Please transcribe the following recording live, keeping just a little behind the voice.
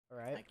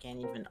Alright. I can't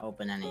even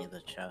open any of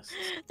the chests.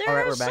 There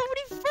Alright, are we're so back.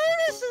 many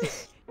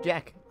furnaces!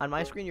 Jack, on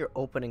my screen you're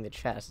opening the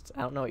chests.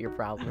 I don't know what your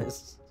problem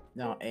is.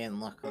 No, Aiden,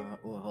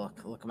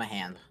 look at my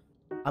hand.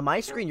 On my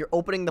screen you're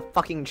opening the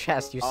fucking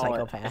chest, you It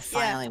psychopath.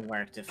 finally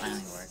worked. It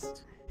finally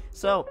worked.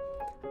 So,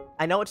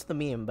 I know it's the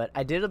meme, but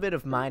I did a bit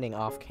of mining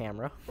off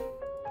camera.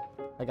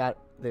 I got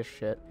this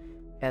shit.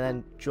 And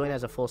then Julian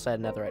has a full set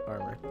of netherite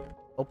armor.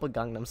 Oppa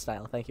Gangnam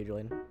style. Thank you,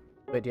 Julian.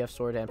 Wait, do you have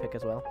sword and pick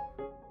as well?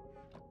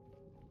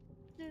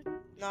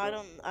 No, I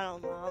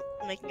don't know.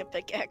 I'm making a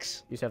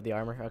pickaxe. You just have the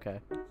armor? Okay.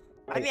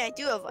 I mean, I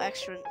do have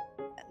extra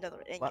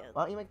netherite. Why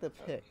don't you make the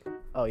pick?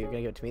 Oh, you're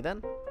gonna give it to me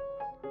then?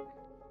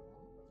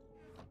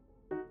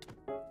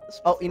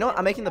 Oh, you know what?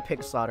 I'm making the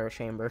pig slaughter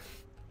chamber.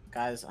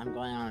 Guys, I'm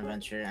going on an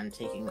adventure. I'm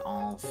taking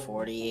all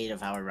 48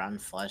 of our rotten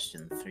flesh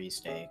and 3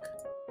 steak.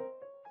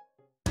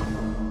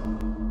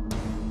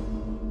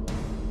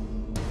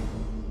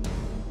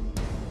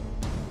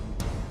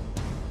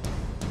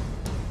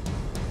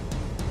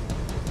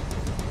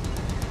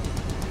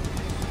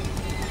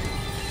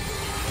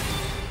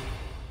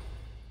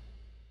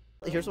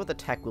 Here's what the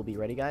tech will be.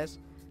 Ready, guys?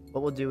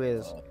 What we'll do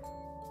is,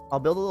 I'll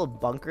build a little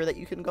bunker that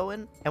you can go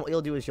in, and what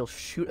you'll do is you'll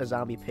shoot a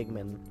zombie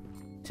pigman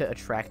to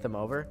attract them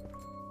over,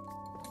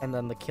 and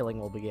then the killing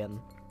will begin.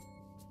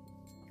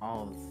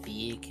 Oh,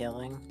 the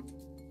killing?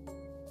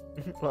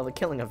 Well, the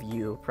killing of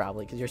you,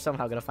 probably, because you're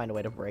somehow gonna find a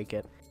way to break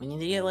it. We need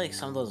to get, like,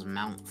 some of those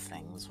mount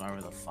things,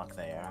 whatever the fuck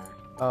they are.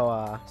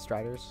 Oh,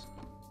 Striders?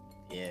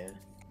 Yeah.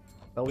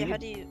 Oh, Yeah, how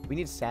do you... we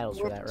need saddles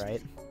for that,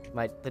 right?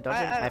 The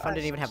dungeon, I found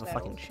didn't even have a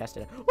fucking chest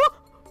in it.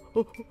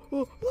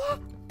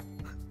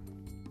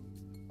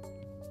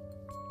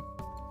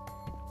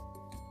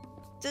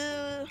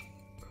 Dude...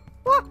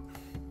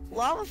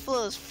 Lava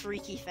flows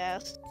freaky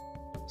fast. So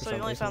we some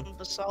only reason. found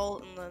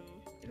basalt and then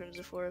turns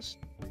to forest.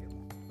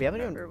 We haven't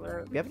Or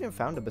whatever. even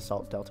found a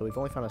basalt delta. We've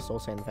only found a soul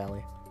sand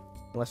valley,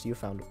 unless you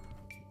found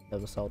the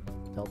basalt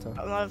delta.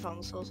 I've not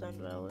found the soul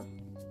sand valley.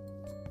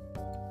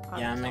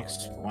 Yeah, I'm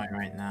exploring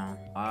right now.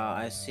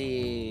 I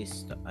see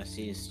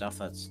stuff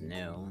that's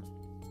new.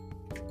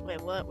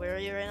 Wait, what? Where are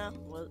you right now?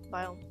 What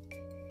biome?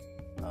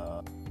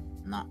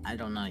 I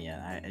don't know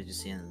yet. I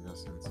just see it in the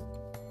distance.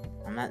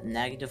 I'm at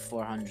negative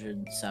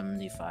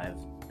 475.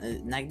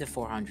 Negative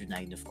 400,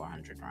 negative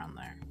 400, around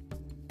there.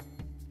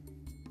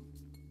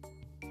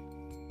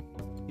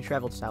 You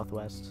traveled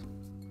southwest.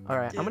 All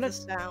right, Dude, I'm the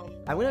sound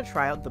gonna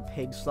try out the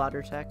pig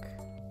slaughter tech.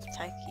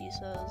 tech, he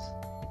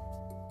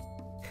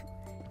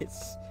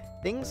says.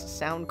 Things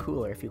sound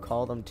cooler if you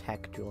call them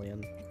tech,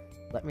 Julian.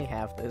 Let me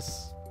have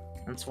this.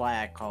 That's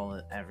why I call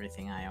it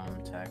everything I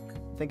own tech.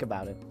 Think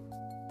about it.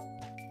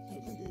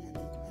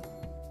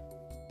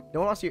 No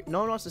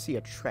one wants to see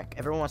a trick.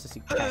 Everyone wants to see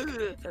tech.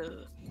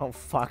 Oh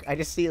fuck! I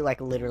just see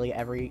like literally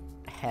every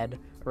head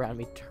around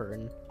me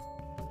turn.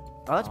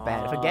 Oh, that's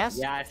bad. If a gas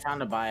Yeah, I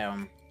found a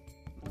biome.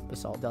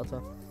 basalt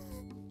delta,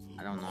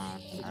 I don't know.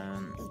 I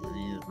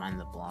need to mine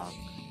the block.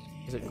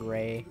 is it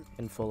gray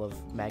and full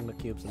of magma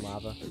cubes and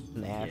lava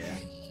and ash? Yeah.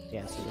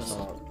 Yeah,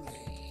 so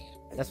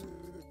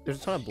there's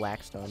a ton of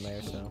blackstone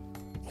there, so.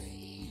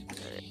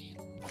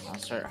 I'll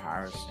start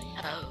harvesting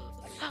it.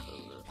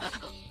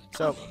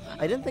 So,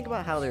 I didn't think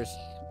about how there's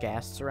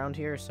ghasts around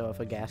here, so if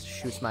a ghast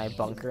shoots my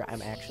bunker,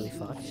 I'm actually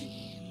fucked.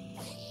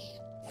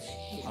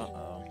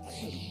 Uh-oh.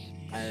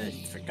 I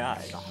forgot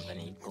I don't have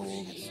any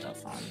gold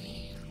stuff on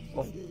me.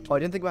 Oh, I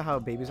didn't think about how a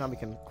baby zombie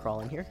can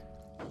crawl in here.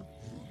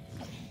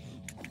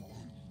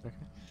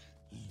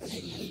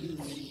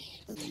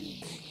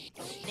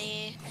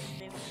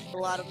 A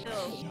lot of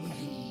pills.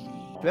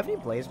 Do you have any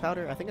blaze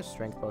powder? I think a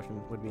strength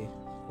potion would be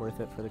worth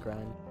it for the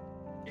grind.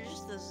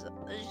 There's just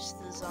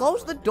the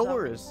Close the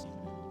doors!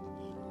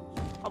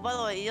 Oh, by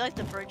the way, you like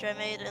the bridge I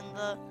made in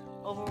the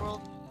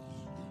overworld?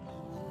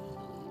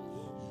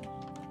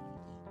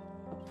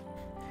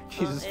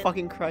 Jesus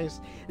fucking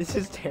Christ. This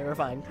is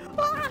terrifying.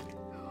 Ah!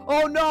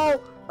 Oh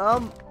no!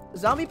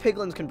 Zombie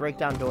piglins can break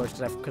down doors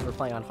because we're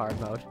playing on hard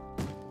mode.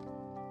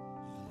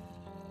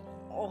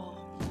 Oh.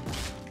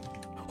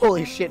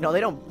 Holy shit, no,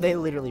 they don't, they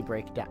literally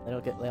break down. They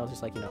don't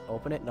just like, you know,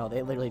 open it. No,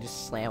 they literally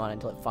just slam on it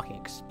until it fucking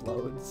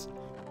explodes.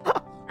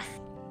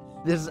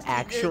 This is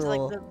actual... Does,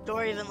 like, the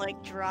door even,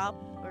 like, drop?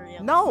 Or,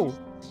 yeah. No!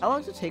 How long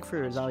does it take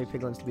for zombie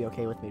piglins to be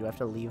okay with me? Do I have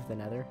to leave the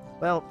nether?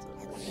 Well,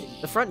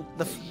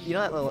 you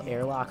know that little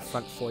airlock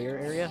front foyer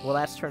area? Well,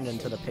 that's turned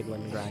into the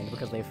piglin grind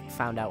because they've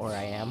found out where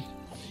I am.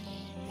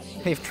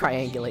 They've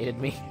triangulated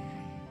me.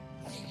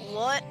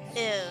 What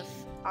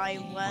if I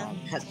went...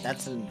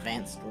 That's an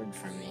advanced word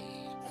for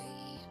me.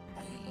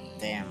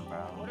 Damn, bro.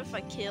 What if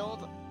I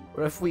killed...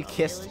 What if we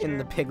kissed in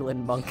the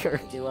piglin bunker?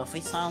 Dude, what if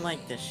we saw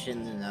like this shit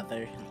in the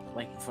nether,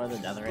 like before the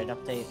netherite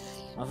update?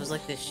 What if it was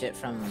like this shit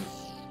from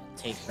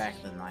Take Back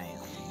the Night?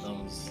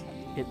 Those...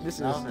 This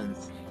is...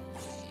 elephants.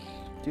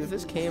 Dude, if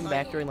this came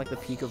back during like the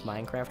peak of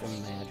Minecraft,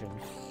 imagine.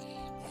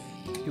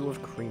 People would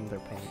have creamed their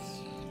pants.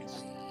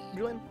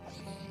 Julian?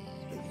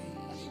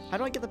 How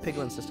do I get the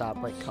piglins to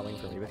stop like coming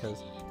for me?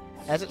 Because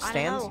as it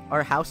stands,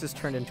 our house is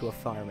turned into a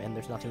farm and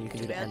there's nothing you can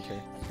do to enter.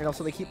 And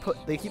also they keep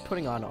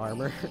putting on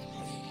armor.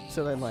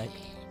 So then, like,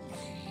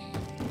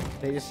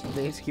 they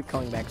just keep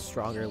coming back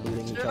stronger,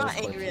 looting each They're other's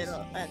not angry corpses.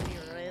 at me,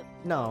 right?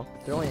 No,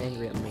 they're only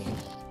angry at me.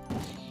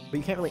 But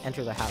you can't really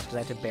enter the house because I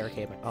have to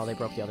barricade it. Oh, they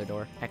broke the other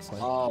door.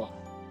 Excellent. Oh,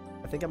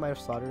 I think I might have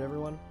slaughtered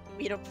everyone.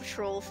 Meet a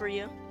patrol for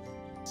you.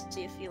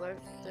 See if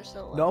they're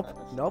still alive.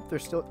 Nope, they're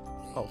still.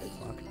 Oh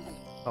fuck.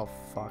 Oh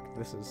fuck,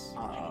 this is.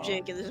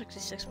 Jake, there's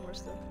actually 6 more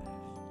still.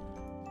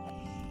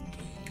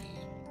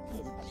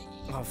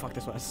 Oh fuck,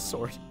 this one has a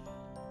sword.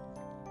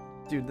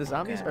 Dude, the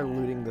zombies are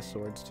looting the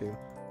swords too.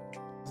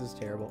 This is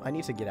terrible. I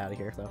need to get out of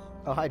here though.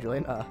 Oh hi,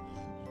 Julian. Oh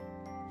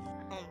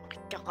my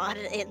god,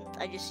 and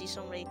I just see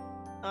so many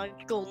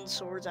golden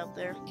swords out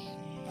there.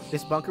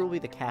 This bunker will be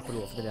the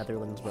capital of the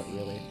Netherlands, but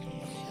really.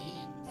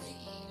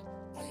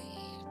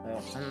 well,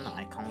 it's an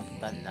icon of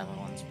the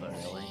Netherlands, but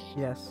really.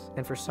 Yes,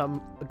 and for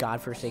some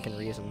godforsaken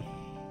reason,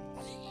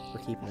 we're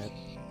keeping it.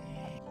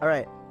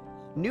 Alright,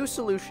 new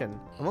solution.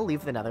 I'm gonna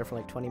leave the nether for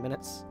like 20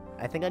 minutes.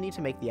 I think I need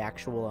to make the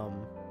actual,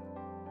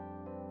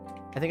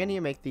 I think I need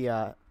to make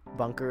the,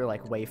 bunker,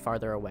 like, way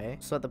farther away,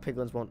 so that the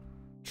piglins won't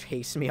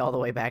chase me all the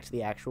way back to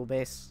the actual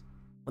base.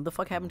 What the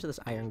fuck happened to this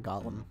iron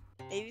golem?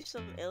 Maybe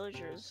some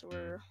villagers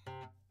were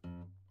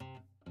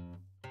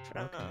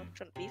trying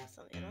to beef with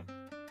them, you know?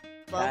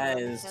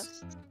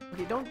 Guys,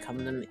 Okay, don't. come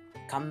to me.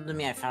 Come to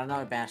me. I found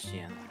another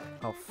bastion.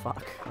 Oh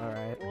fuck.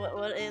 Alright.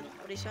 What are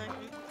you saying?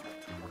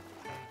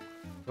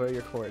 What are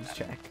your chords,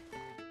 Jack?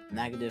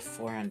 Negative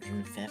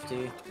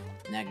 450,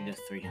 negative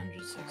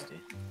 360.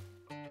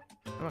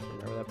 I'm not gonna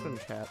remember that. Put it in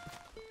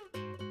chat.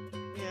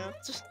 Yeah,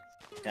 just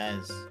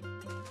Guys,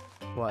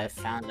 I What?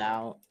 found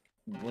out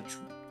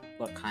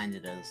what kind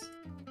it is.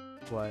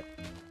 What?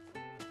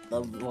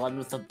 The one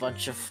with a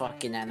bunch of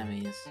fucking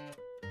enemies.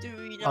 do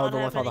we Oh, not the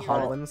one have with all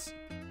the any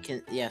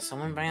hoglins? Yeah,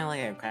 someone bring like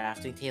a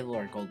crafting table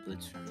or gold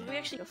boots for Do me. we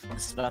actually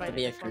This is about to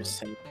be a fight before?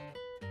 crusade.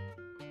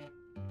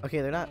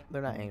 Okay, they're not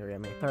angry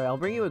at me. Alright, I'll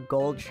bring you a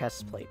gold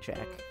chest plate,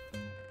 Jack.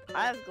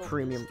 I have gold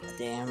Premium. boots.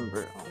 Damn,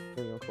 bro.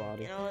 Premium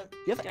quality. You know what? Do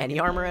you have Gotta any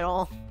get armor that. at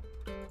all?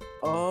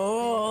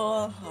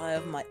 Oh, I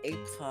have my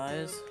 8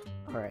 thighs.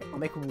 Alright, I'll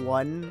make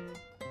one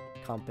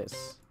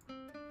compass.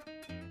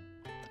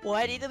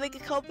 Why do I need to make a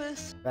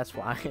compass? That's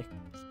why.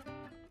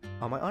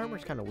 Oh, my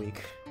armor's kind of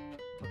weak.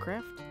 I'll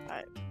craft?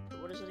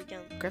 What is it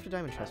again? Craft a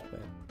diamond chest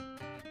plate.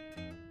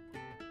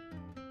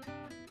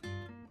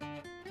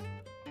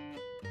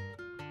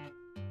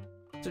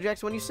 So,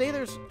 Jax, when you say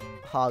there's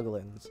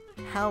hoglins,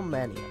 how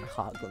many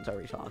hoglins are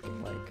we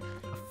talking? Like,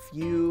 a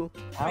few?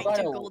 How Bring about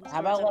two a, gold how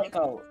about swords like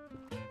a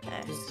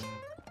Eh. just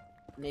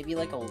maybe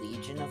like a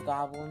legion of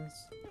goblins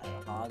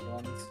or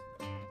hoglins?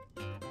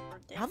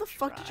 How the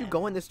fuck did you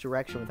go in this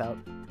direction without...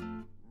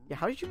 Yeah,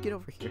 how did you get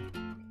over here?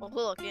 Oh,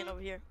 look, Ian, over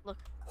here. Look.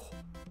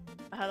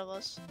 Ahead of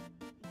us.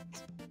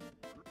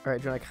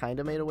 Alright, John, I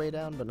kinda made a way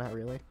down, but not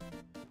really.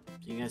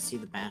 You guys see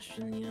the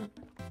bastion yet?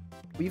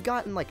 We've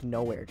gotten, like,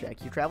 nowhere,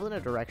 Jack. You traveled in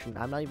a direction,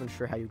 I'm not even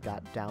sure how you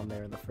got down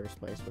there in the first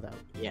place without...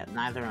 Yeah,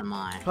 neither am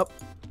I. Oh.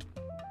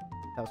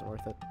 That wasn't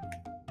worth it.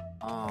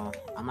 Oh,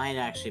 I might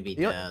actually be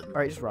You know- dead.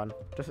 Alright, just run.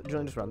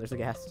 Julian, just run. There's a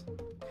ghast.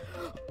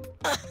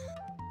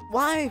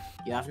 Why?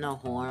 You have no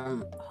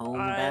home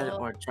Alright, bed well,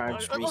 or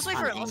charge let's wait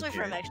for respawn him. Let's wait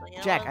for him, anchor. actually. You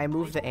know Jack, what? I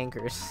moved the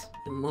anchors.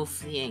 Move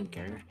the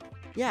anchor.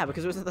 Yeah,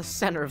 because it was at the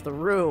center of the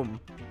room.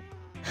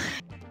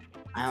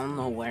 I don't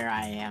know where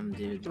I am,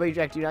 dude. Wait,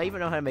 Jack, do you not even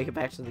know how to make it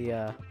back to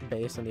the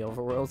base in the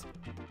overworld?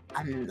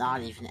 I'm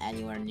not even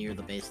anywhere near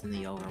the base in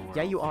the overworld.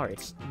 Yeah, you are.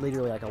 It's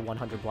literally like a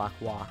 100 block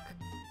walk.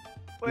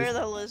 Where the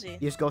hell is he? You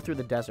just go through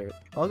the desert.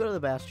 I'll go to the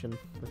bastion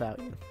without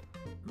you.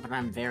 But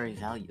I'm very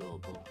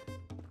valuable.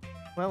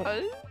 Well,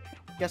 Oh?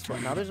 guess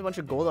what? Now there's a bunch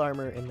of gold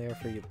armor in there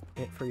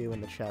for you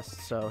in the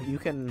chest, so you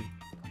can...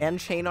 And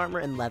chain armor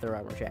and leather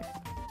armor, Jack.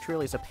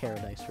 Truly is a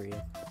paradise for you.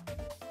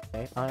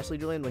 Okay, honestly,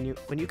 Julian,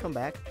 when you come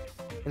back,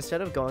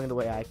 instead of going the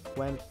way I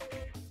went,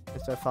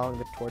 instead of following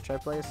the torch I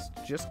placed,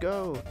 just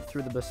go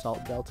through the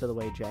basalt delta the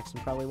way Jackson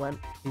probably went.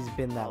 He's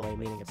been that way,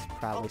 meaning it's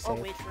probably I'll safe.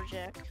 wait for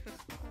Jack.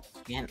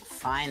 Can't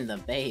find the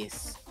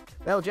base.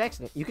 Well,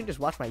 Jackson, you can just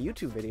watch my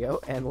YouTube video,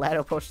 and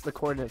Lado posts the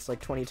coordinates like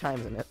 20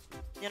 times in it.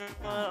 You know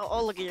what?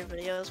 I'll look at your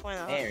videos. Why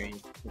not? Very.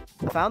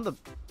 I found the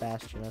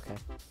bastion, okay.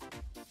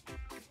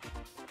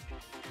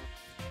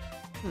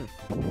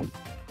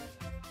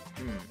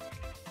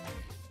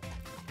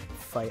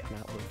 Fight,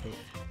 not worth it.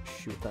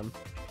 Shoot them.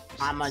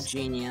 I'm a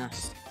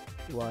genius.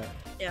 What?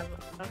 Yeah,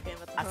 okay,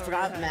 but I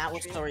forgot Matt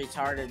was so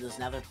retarded. This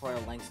nether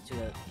portal links to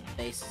the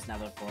base's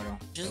nether portal.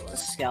 Just a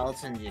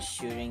skeleton just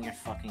shooting your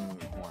fucking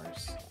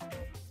horse.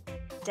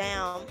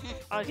 Damn.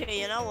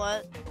 Okay, you know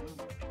what?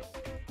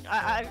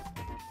 I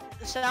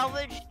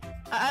salvage.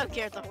 I don't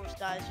care if the horse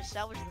dies. Just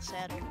salvage the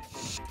saddle.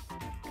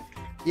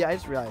 Yeah, I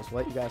just realized.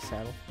 What? You got a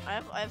saddle? I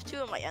have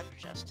 2 in my ender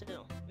chest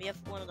too. We have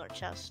 1 in our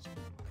chest.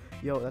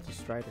 Yo, that's a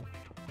strider.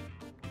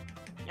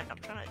 Yeah, I'm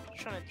trying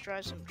to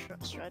drive some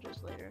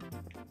striders later.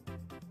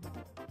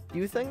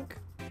 You think?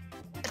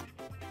 Okay,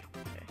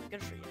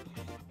 good for you.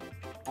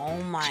 Oh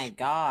my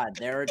god,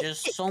 there are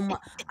just so much.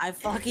 I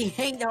fucking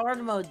hate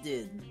hard mode,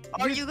 dude.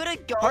 Are you gonna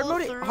go Hard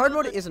through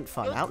mode the- isn't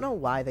fun. I don't know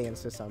why they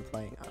insist on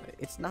playing on it.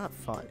 It's not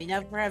fun. We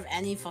never have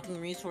any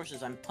fucking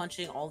resources. I'm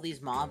punching all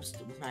these mobs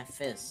with my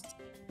fist.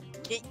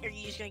 Are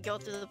you just gonna go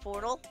through the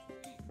portal?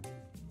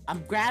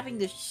 I'm grabbing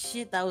the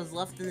shit that was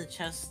left in the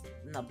chest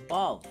and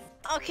above.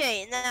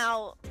 Okay,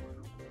 now,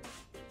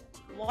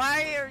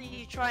 why are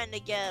you trying to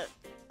get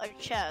a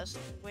chest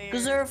where?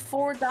 Because there are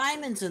 4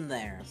 diamonds in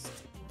there.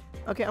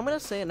 Okay, I'm gonna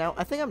say it now.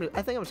 I think I'm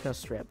just gonna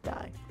straight up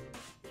die.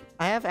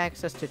 I have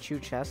access to 2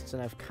 chests,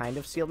 and I've kind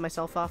of sealed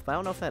myself off, but I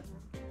don't know if that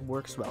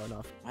works well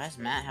enough. Why does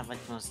Matt have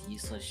like the most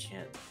useless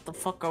shit? What the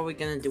fuck are we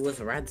gonna do with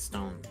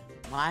redstone?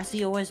 Why does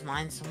he always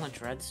mine so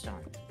much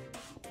redstone?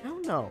 I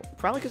don't know.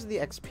 Probably because of the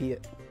XP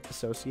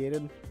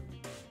associated.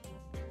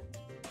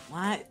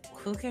 Why?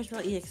 Who cares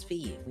about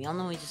EXP? We all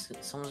know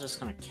someone's just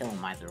gonna kill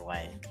him either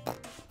way.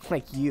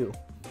 Like you.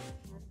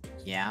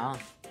 Yeah.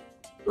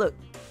 Look,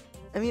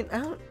 I mean,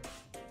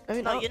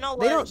 No, you know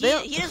they what?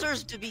 don't- He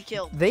deserves to be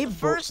killed. They The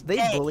first they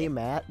day. bully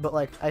Matt, but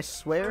like I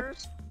swear,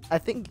 I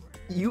think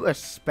you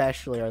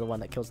especially are the one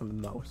that kills him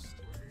the most.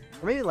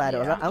 Or maybe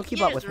Lado. Yeah. I'll keep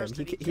He up with him. deserves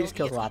to He be just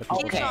kills killed. a lot of He-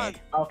 people. Keeps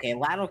Okay. on- Okay.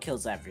 Lado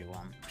kills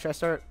everyone. Should I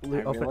start I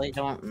open really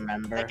don't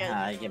remember Okay.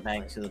 how I get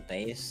back to the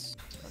base.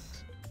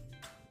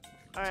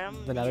 Alright,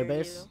 I'm the nether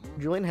near base?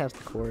 you. Julian has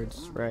the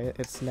chords, right?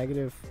 It's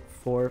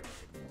 -4.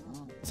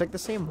 It's like the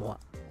same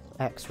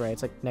X, right?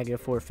 It's like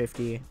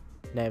 -450,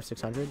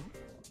 -600.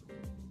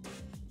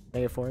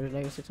 -400,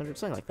 -600,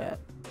 something like that.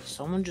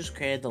 Someone just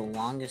created the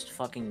longest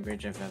fucking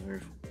bridge I've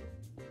ever.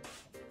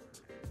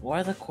 What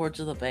are the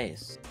chords of the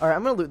base? Alright,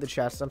 I'm gonna loot the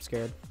chest. I'm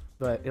scared,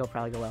 but it'll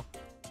probably go well.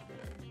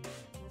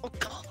 Oh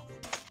god.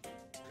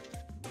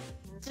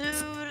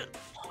 Dude,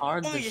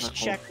 Hard Let me just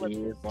check what-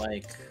 difficulty is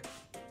like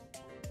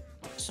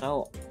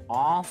so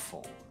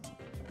awful.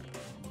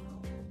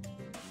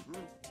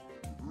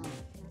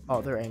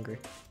 Oh, they're angry.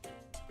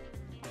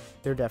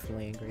 They're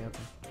definitely angry. Okay.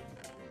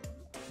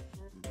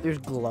 There's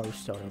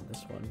glowstone in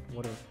this one.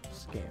 What a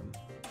scam.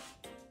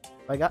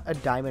 I got a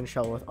diamond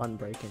shell with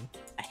unbreaking.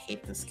 I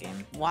hate this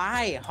game.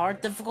 Why?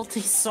 Hard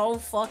difficulty is so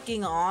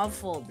fucking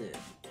awful, dude.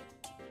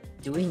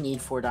 Do we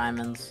need 4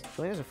 diamonds?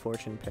 Julian has a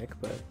fortune pick,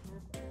 but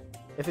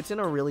if it's in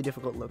a really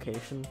difficult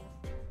location,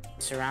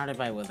 Surrounded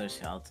by wither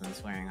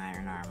skeletons wearing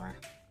iron armor.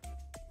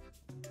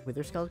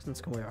 wither skeletons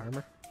can wear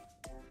armor.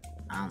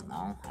 I don't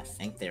know. I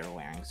think they were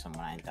wearing some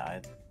when I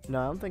died.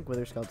 No, I don't think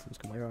wither skeletons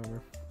can wear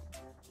armor.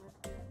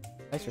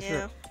 I for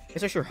yeah.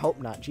 sure. I sure hope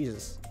not.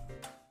 Jesus,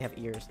 they have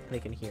ears. They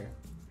can hear.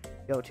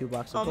 Yo, 2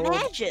 blocks of gold.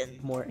 Imagine.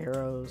 More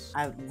arrows.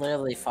 I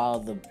literally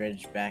followed the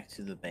bridge back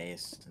to the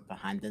base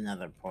behind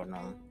another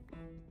portal.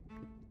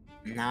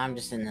 Now I'm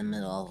just in the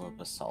middle of a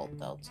basalt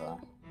delta.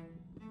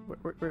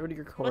 What are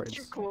your chords? What's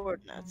your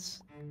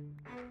coordinates?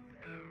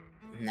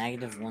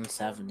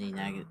 -170,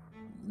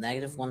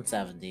 negative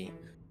 170,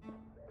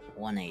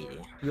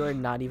 180. You are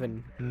not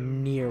even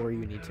near where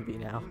you need to be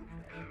now.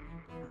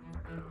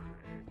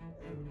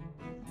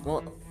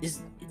 Well, I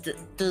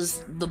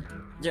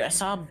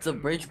saw the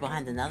bridge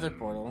behind another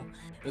portal.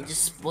 It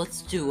just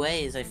splits 2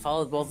 ways. I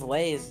followed both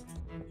ways,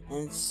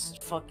 and it's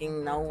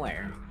fucking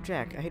nowhere.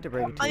 Jack, I hate to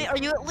break it to I you. mean, are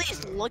you at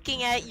least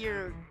looking at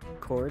your?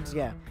 Chords?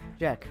 Yeah.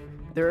 Jack,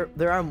 there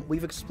are.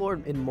 We've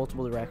explored in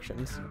multiple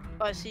directions.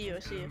 Oh, I see you. I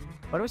see you.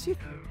 Why do I see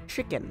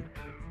chicken?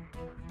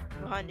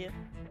 Behind you.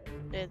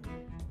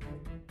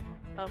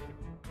 Oh.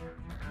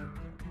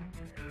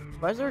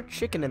 Why is there a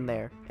chicken in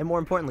there? And more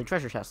importantly,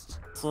 treasure chests.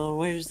 So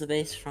where's the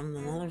base from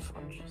the nether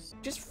fortress?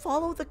 Just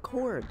follow the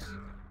chords.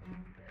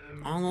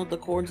 I don't know what the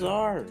chords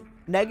are.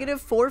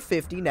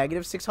 -450,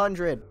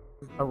 -600.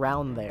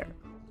 Around there.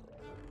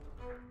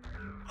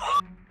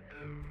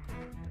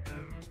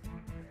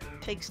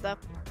 Pig step.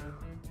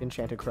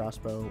 Enchanted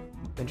crossbow,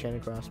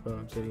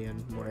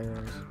 obsidian, more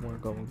arrows, more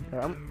gold.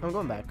 I'm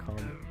going back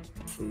home.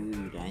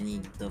 Food. I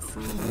need the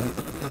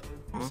food.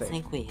 I don't Same.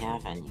 think we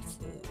have any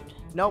food.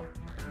 Nope.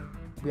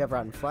 We have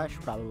rotten flesh,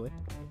 probably.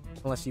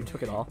 Unless you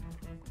took it all.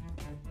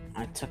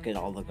 I took it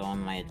all to go on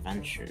my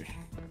adventure.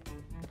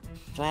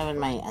 What do I have in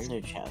my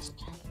ender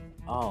chest?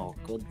 Oh,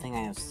 good thing I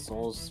have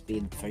soul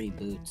speed 3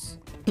 boots.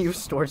 You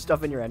stored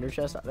stuff in your ender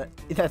chest?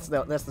 That's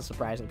the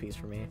surprising piece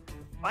for me.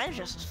 Mine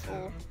just is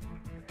full.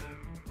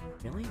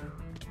 Really?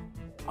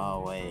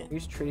 Oh wait. You're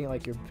just treating it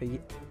like your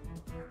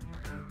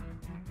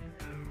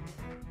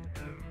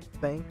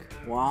bank?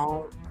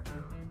 Well,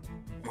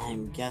 I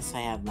guess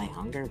I have my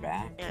hunger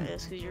back. Yeah,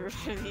 it's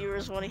because your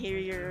viewers want to hear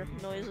your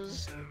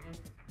noises.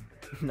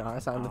 No,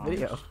 that's not in the Oh,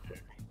 video.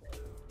 shit.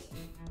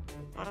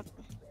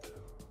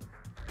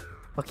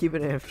 I'll keep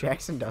it in if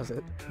Jackson does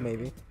it.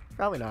 Maybe.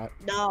 Probably not.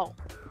 No.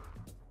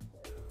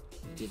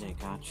 Dude, I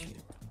got you.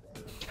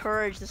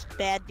 Encourage this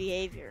bad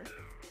behavior.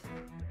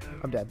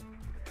 I'm dead.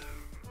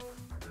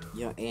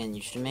 Yo, Ian,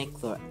 you should make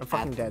the. I'm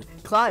fucking app- dead.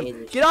 Climb!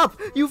 Ian, Get up!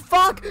 You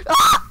fuck!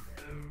 Ah!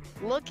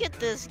 Look at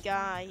this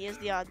guy. He has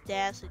the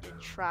audacity to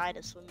try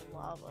to swim in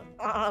lava.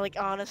 Like,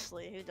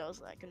 honestly, who does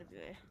that? Gonna be